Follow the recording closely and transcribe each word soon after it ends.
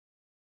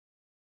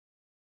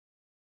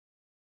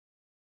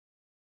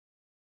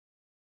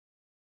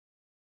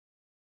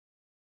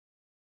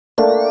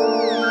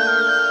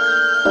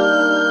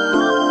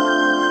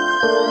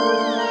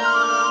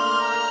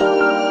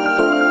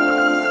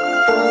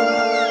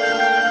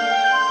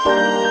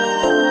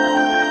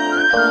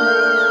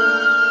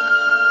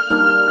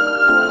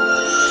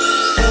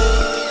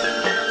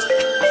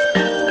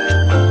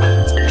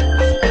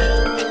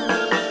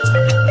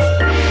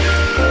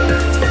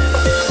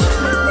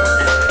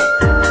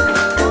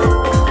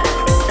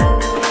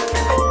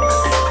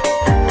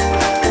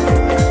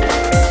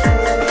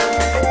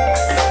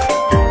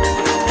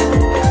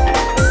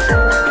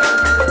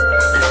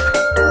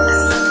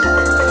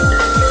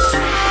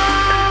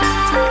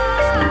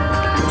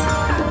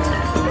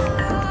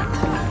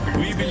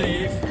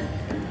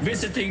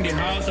visiting the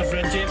House of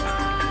Friendship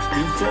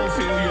will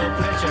fulfill your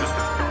pleasure,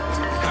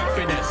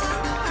 happiness,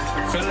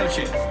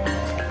 fellowship,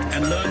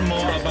 and learn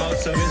more about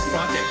service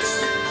projects.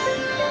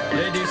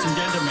 Ladies and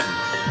gentlemen,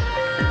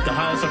 the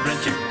House of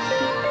Friendship.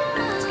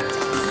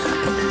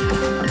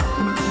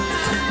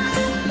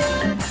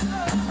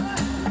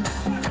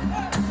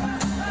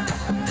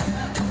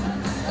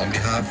 On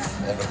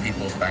behalf of the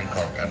people of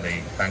Bangkok and the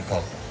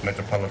Bangkok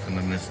Metropolitan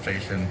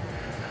Administration,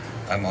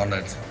 I'm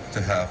honored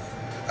to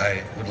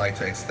I would like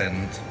to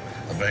extend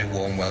a very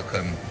warm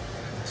welcome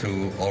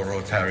to all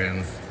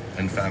Rotarians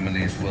and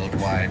families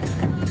worldwide.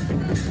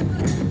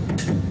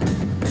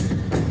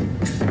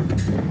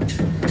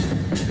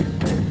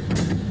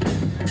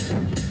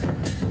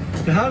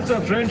 The House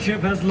of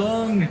Friendship has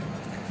long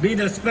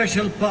been a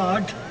special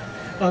part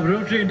of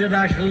Rotary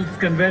International's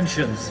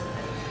conventions,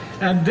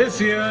 and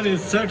this year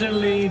is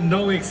certainly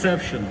no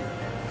exception.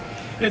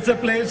 It's a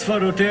place for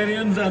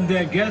Rotarians and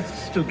their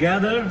guests to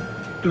gather,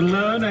 to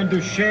learn and to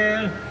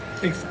share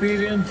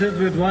experiences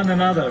with one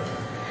another.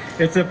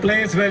 It's a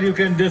place where you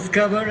can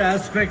discover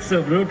aspects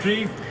of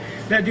Rotary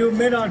that you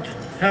may not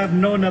have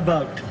known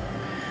about.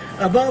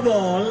 Above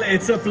all,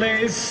 it's a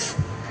place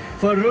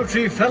for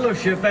Rotary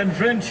fellowship and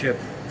friendship,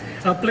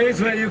 a place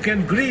where you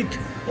can greet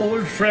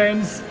old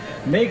friends,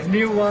 make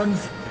new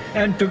ones,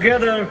 and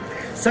together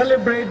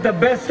celebrate the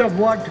best of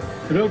what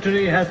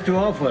Rotary has to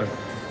offer.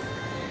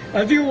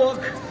 As you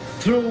walk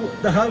through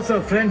the House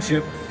of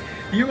Friendship,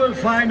 you will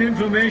find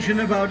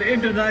information about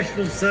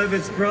international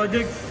service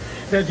projects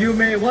that you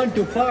may want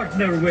to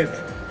partner with.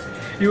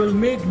 You will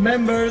meet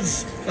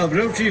members of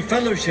Rotary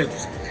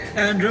fellowships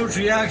and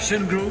Rotary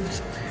action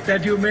groups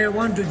that you may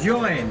want to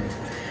join.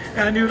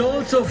 And you'll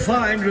also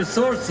find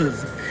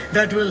resources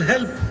that will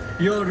help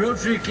your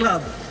Rotary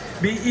Club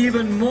be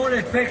even more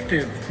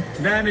effective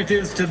than it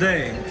is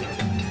today.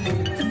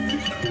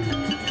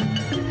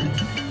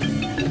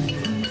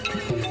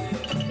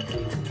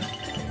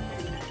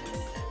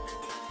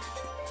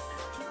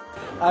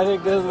 I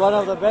think this is one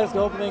of the best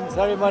opening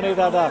ceremonies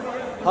at a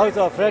House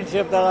of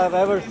Friendship that I've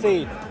ever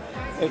seen.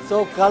 It's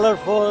so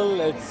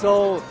colorful, it's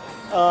so,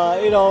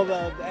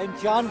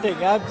 enchanting,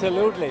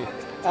 absolutely.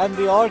 And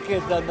the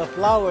orchids and the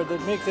flowers,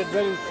 that makes it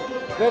very,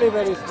 very,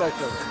 very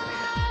special.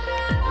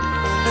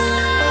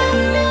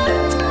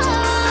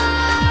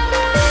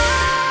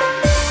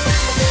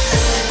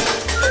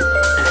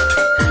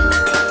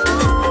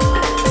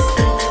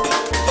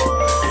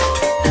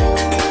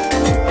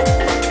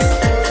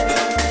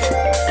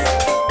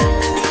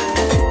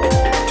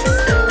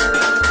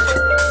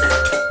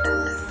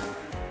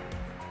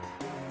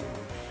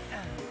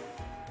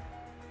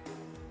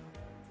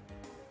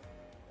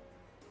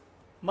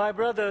 My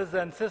brothers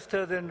and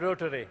sisters in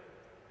Rotary,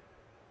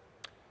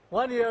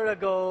 1 year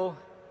ago,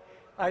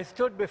 I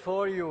stood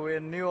before you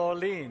in New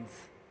Orleans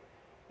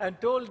and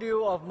told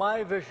you of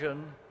my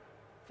vision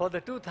for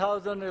the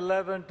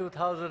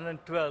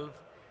 2011-2012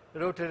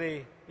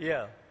 Rotary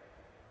year.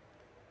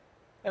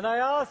 And I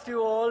asked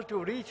you all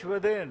to reach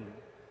within,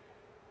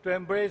 to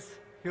embrace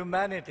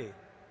humanity,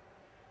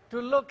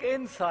 to look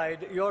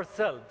inside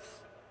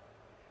yourselves,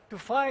 to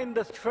find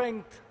the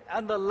strength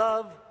and the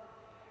love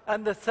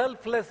and the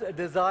selfless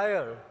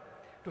desire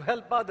to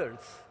help others,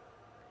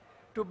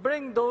 to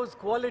bring those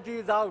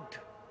qualities out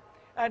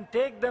and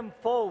take them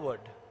forward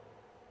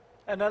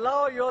and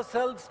allow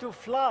yourselves to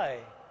fly.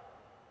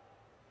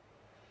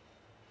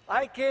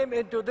 I came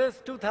into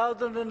this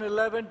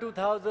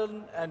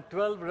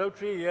 2011-2012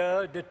 Rotary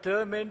year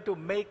determined to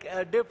make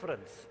a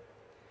difference,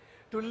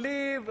 to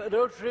leave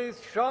Rotary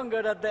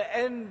stronger at the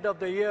end of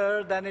the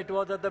year than it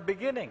was at the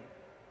beginning.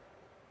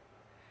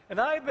 And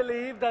I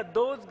believe that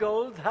those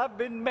goals have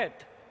been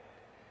met.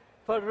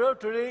 For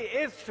Rotary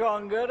is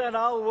stronger and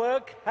our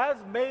work has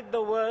made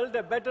the world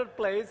a better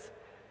place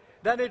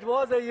than it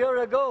was a year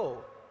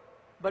ago.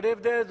 But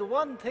if there's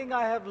one thing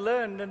I have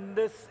learned in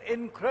this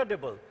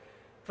incredible,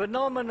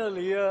 phenomenal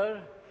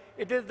year,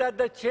 it is that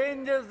the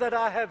changes that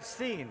I have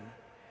seen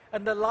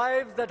and the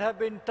lives that have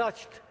been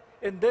touched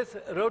in this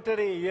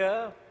Rotary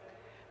year,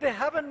 they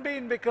haven't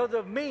been because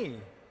of me.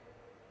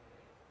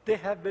 They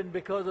have been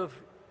because of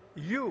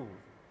you.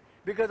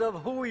 Because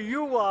of who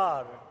you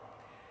are,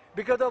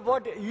 because of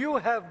what you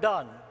have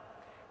done,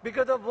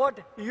 because of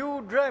what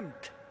you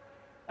dreamt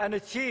and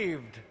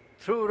achieved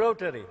through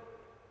Rotary.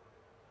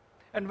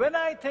 And when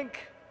I think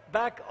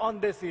back on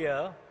this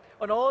year,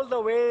 on all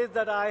the ways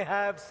that I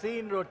have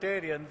seen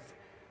Rotarians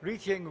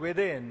reaching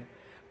within,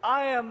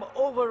 I am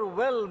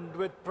overwhelmed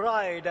with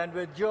pride and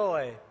with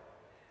joy.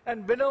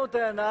 And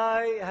Binota and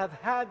I have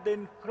had the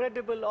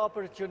incredible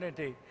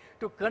opportunity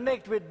to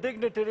connect with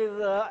dignitaries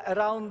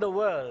around the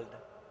world.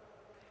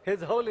 His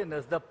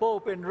Holiness, the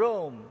Pope in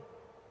Rome,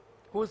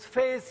 whose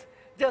face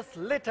just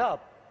lit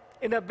up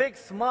in a big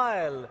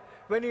smile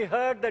when he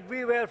heard that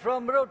we were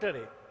from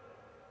Rotary.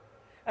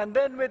 And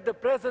then with the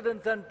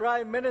presidents and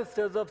prime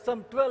ministers of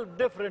some 12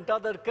 different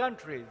other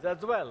countries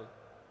as well.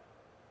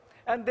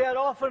 And they are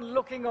often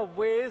looking of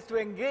ways to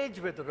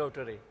engage with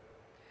Rotary.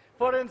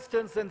 For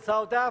instance, in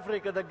South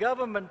Africa, the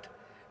government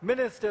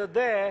minister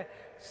there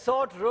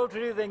sought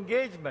Rotary's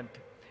engagement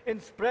in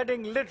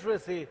spreading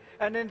literacy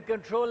and in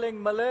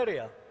controlling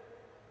malaria.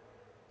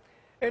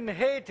 In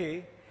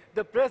Haiti,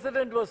 the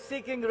President was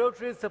seeking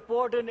Rotary's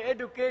support in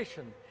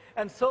education,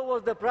 and so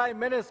was the Prime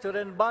Minister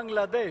in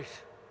Bangladesh.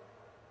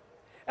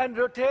 And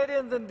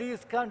Rotarians in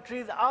these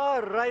countries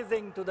are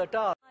rising to the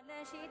task.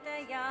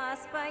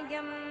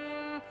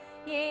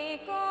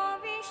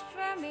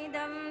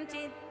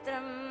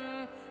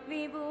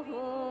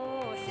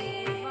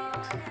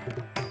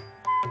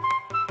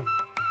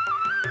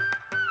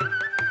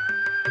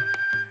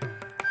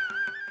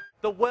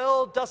 The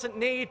world doesn't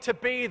need to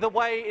be the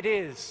way it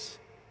is.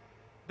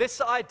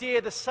 This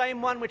idea, the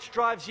same one which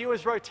drives you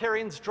as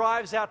Rotarians,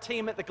 drives our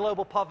team at the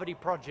Global Poverty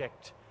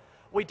Project.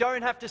 We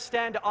don't have to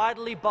stand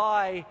idly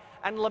by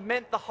and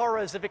lament the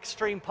horrors of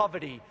extreme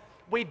poverty.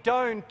 We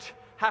don't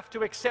have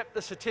to accept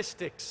the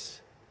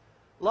statistics.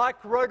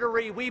 Like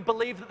Rotary, we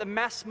believe that the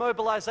mass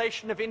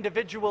mobilization of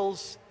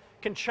individuals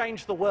can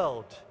change the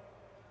world.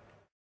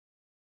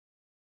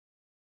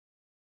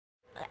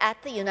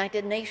 At the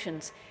United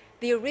Nations,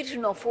 the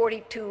original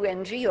 42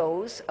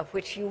 NGOs, of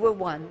which you were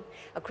one,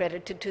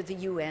 accredited to the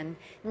UN,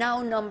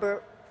 now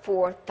number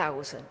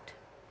 4,000.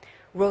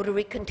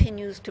 Rotary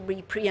continues to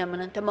be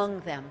preeminent among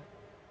them.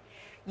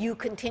 You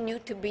continue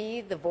to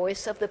be the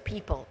voice of the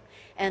people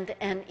and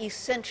an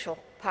essential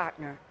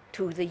partner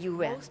to the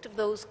UN. Most of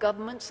those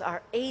governments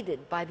are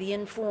aided by the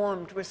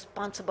informed,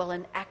 responsible,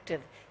 and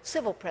active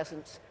civil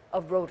presence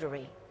of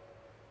Rotary.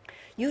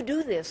 You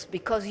do this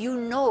because you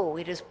know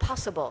it is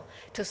possible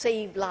to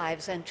save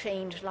lives and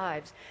change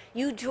lives.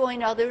 You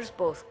join others,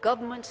 both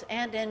governments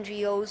and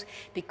NGOs,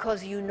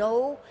 because you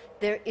know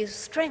there is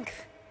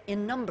strength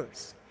in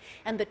numbers,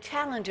 and the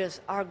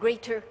challenges are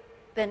greater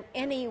than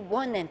any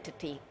one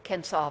entity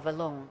can solve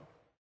alone.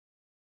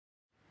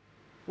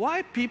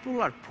 Why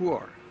people are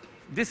poor?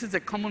 This is a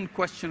common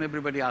question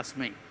everybody asks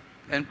me,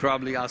 and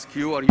probably ask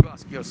you or you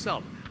ask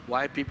yourself,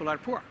 why people are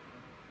poor?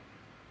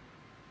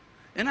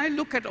 And I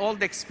look at all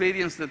the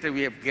experience that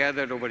we have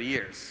gathered over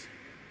years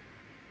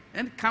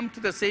and come to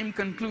the same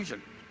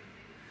conclusion.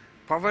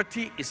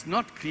 Poverty is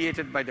not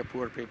created by the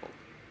poor people.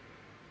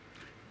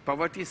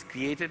 Poverty is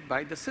created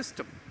by the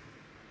system.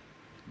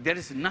 There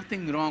is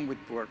nothing wrong with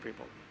poor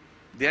people.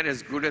 They are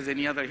as good as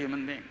any other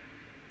human being,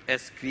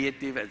 as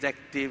creative, as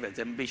active, as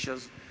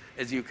ambitious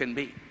as you can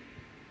be.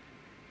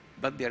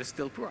 But they are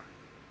still poor.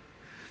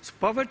 So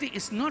poverty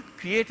is not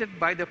created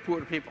by the poor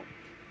people.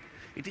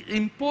 It is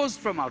imposed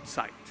from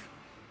outside.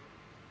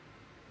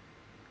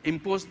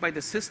 Imposed by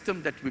the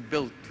system that we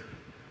built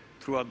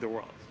throughout the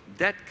world.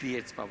 That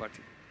creates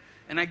poverty.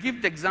 And I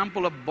give the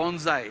example of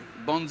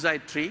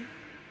bonsai tree,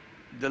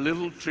 the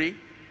little tree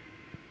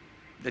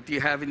that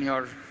you have in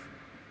your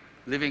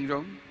living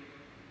room.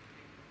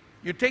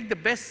 You take the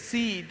best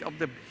seed of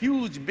the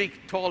huge,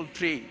 big, tall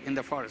tree in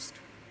the forest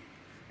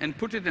and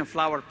put it in a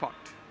flower pot.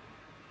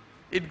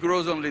 It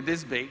grows only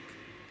this big,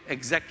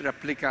 exact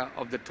replica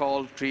of the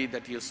tall tree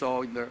that you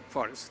saw in the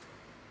forest.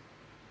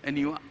 And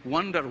you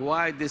wonder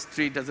why this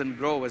tree doesn't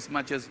grow as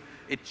much as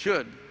it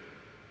should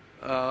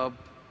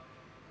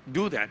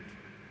do that.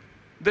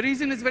 The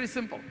reason is very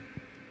simple.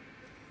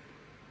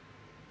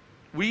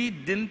 We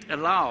didn't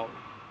allow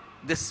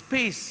the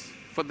space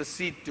for the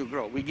seed to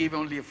grow. We gave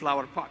only a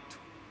flower pot.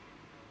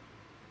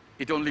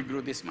 It only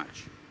grew this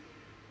much.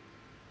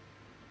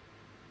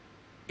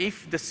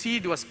 If the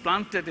seed was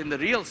planted in the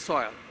real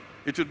soil,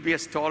 it would be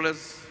as tall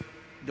as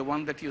the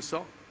one that you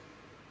saw.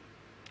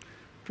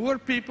 Poor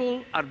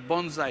people are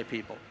bonsai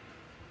people.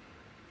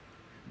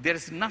 There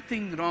is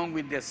nothing wrong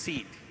with their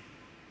seed.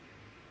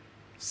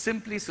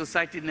 Simply,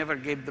 society never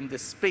gave them the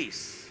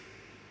space,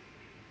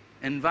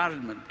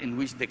 environment in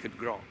which they could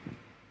grow.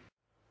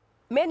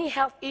 Many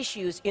health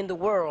issues in the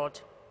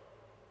world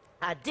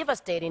are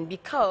devastating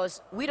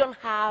because we don't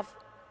have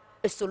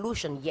a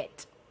solution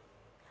yet.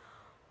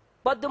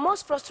 But the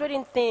most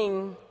frustrating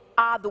thing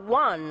are the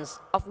ones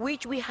of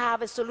which we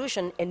have a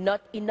solution and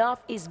not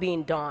enough is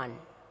being done.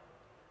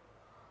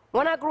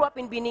 When I grew up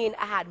in Benin,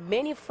 I had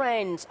many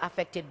friends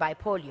affected by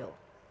polio.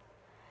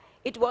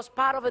 It was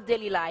part of a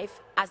daily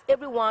life, as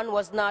everyone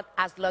was not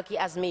as lucky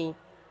as me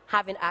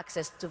having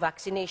access to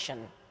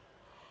vaccination.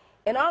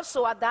 And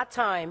also at that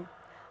time,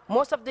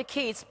 most of the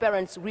kids'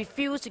 parents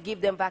refused to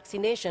give them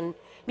vaccination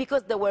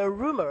because there were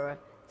rumors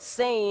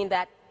saying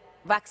that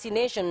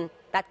vaccination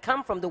that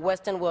come from the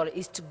Western world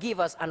is to give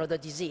us another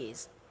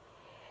disease.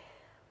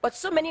 But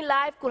so many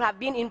lives could have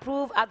been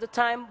improved at the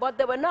time, but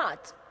they were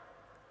not.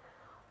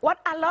 What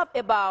I love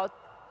about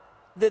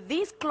the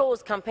This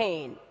Close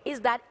campaign is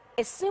that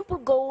a simple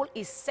goal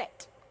is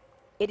set.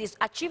 It is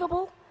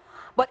achievable,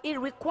 but it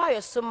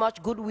requires so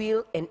much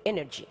goodwill and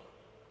energy.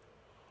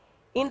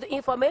 In the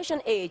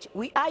information age,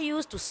 we are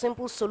used to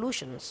simple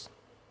solutions,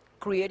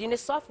 creating a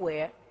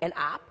software, an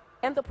app,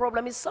 and the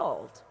problem is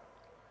solved.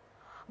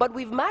 But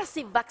with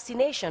massive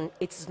vaccination,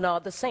 it's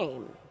not the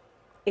same.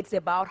 It's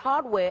about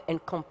hardware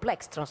and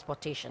complex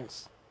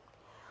transportations.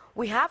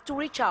 We have to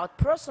reach out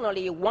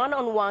personally,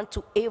 one-on-one,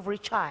 to every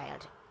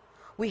child.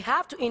 We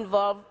have to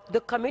involve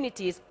the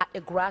communities at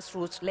a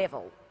grassroots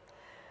level.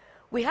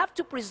 We have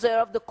to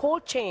preserve the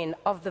cold chain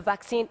of the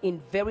vaccine in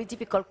very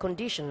difficult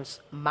conditions,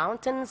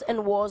 mountains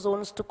and war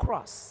zones to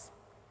cross.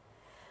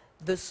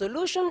 The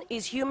solution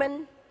is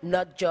human,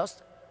 not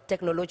just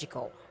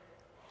technological.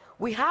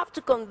 We have to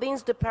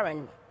convince the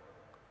parent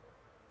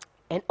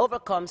and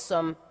overcome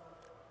some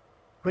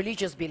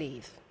religious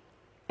belief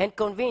and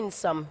convince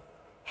some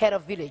head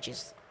of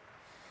villages.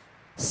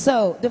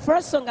 So the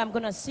first song I'm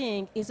going to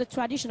sing is a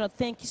traditional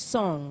thank you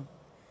song.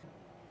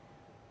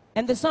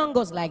 And the song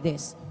goes like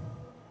this.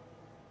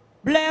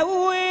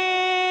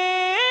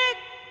 Blewit,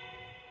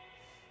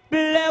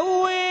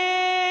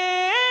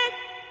 blewit,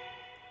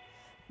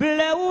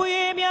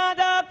 blewit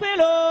miada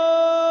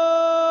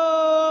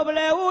pelo,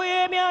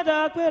 blewit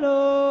miada pelo,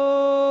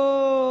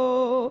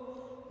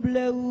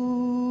 blewit.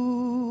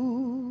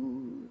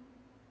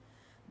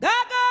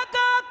 Gaga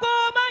ko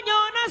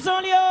manyona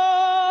solio,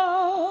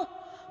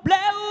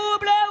 bleu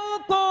bleu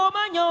ko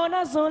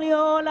manyona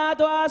solio, la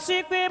doa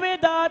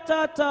sikwe da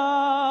ta ta.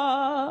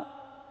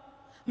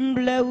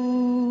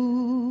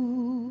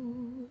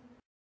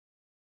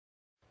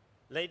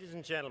 Ladies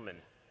and gentlemen,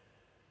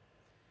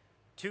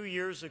 2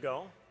 years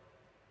ago,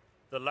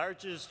 the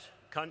largest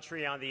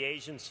country on the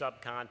Asian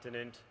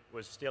subcontinent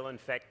was still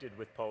infected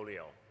with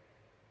polio.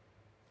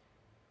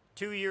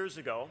 2 years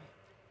ago,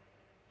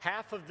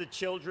 half of the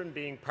children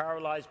being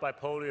paralyzed by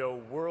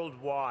polio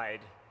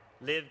worldwide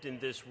lived in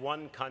this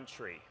one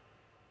country.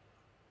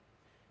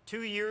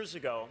 2 years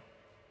ago,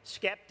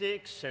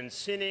 skeptics and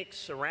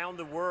cynics around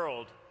the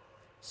world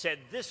said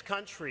this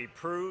country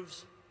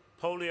proves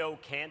polio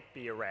can't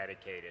be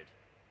eradicated.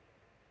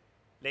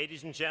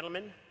 Ladies and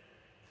gentlemen,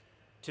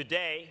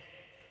 today,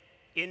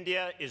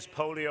 India is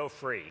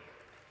polio-free.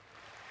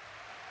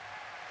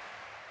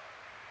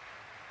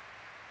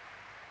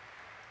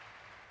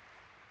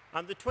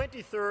 On the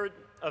 23rd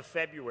of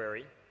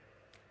February,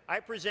 I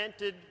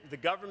presented the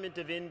government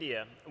of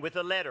India with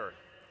a letter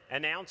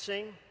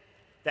announcing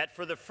that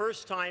for the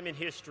first time in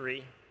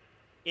history,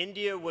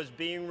 India was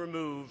being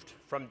removed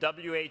from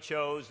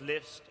WHO's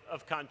list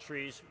of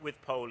countries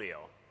with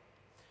polio.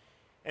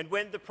 And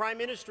when the Prime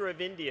Minister of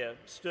India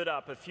stood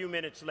up a few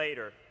minutes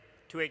later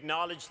to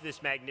acknowledge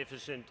this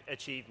magnificent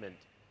achievement,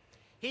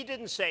 he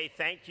didn't say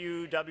thank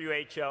you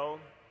WHO,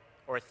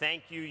 or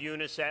thank you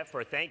UNICEF,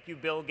 or thank you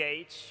Bill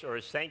Gates, or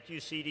thank you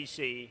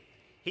CDC.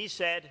 He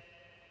said,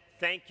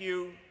 thank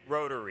you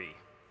Rotary.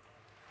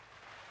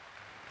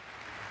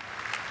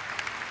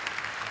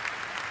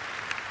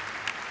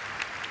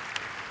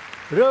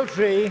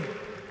 Rotary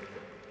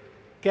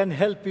can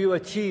help you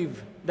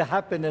achieve the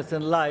happiness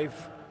in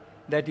life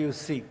that you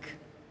seek.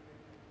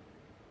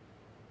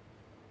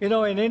 You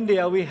know, in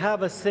India, we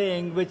have a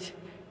saying which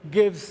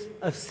gives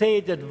a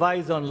sage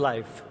advice on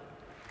life.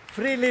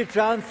 Freely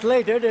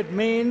translated, it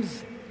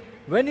means,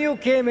 when you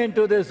came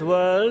into this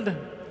world,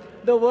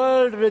 the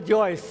world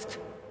rejoiced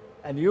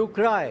and you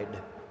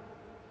cried.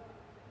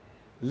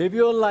 Live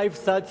your life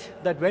such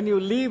that when you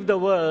leave the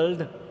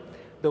world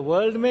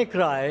may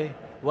cry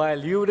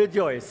while you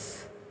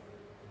rejoice.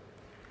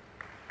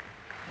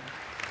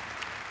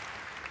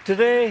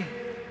 Today,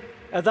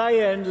 as I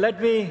end,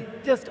 let me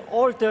just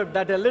alter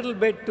that a little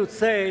bit to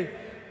say,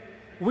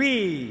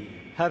 we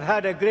have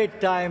had a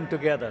great time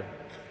together.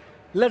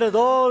 Let us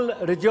all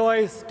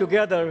rejoice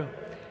together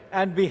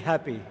and be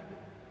happy.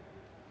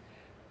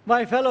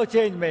 My fellow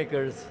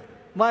changemakers,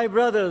 my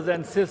brothers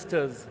and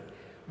sisters,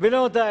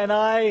 Vinota and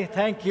I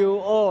thank you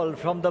all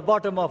from the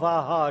bottom of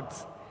our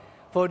hearts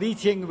for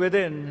reaching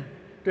within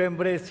to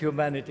embrace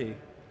humanity.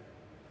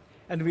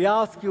 And we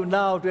ask you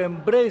now to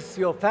embrace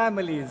your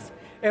families,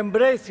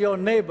 embrace your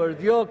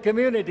neighbors, your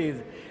communities,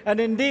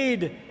 and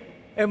indeed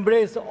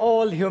embrace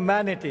all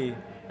humanity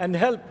and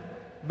help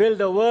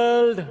build a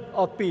world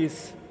of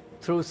peace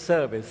through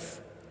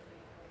service.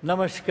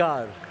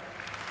 Namaskar.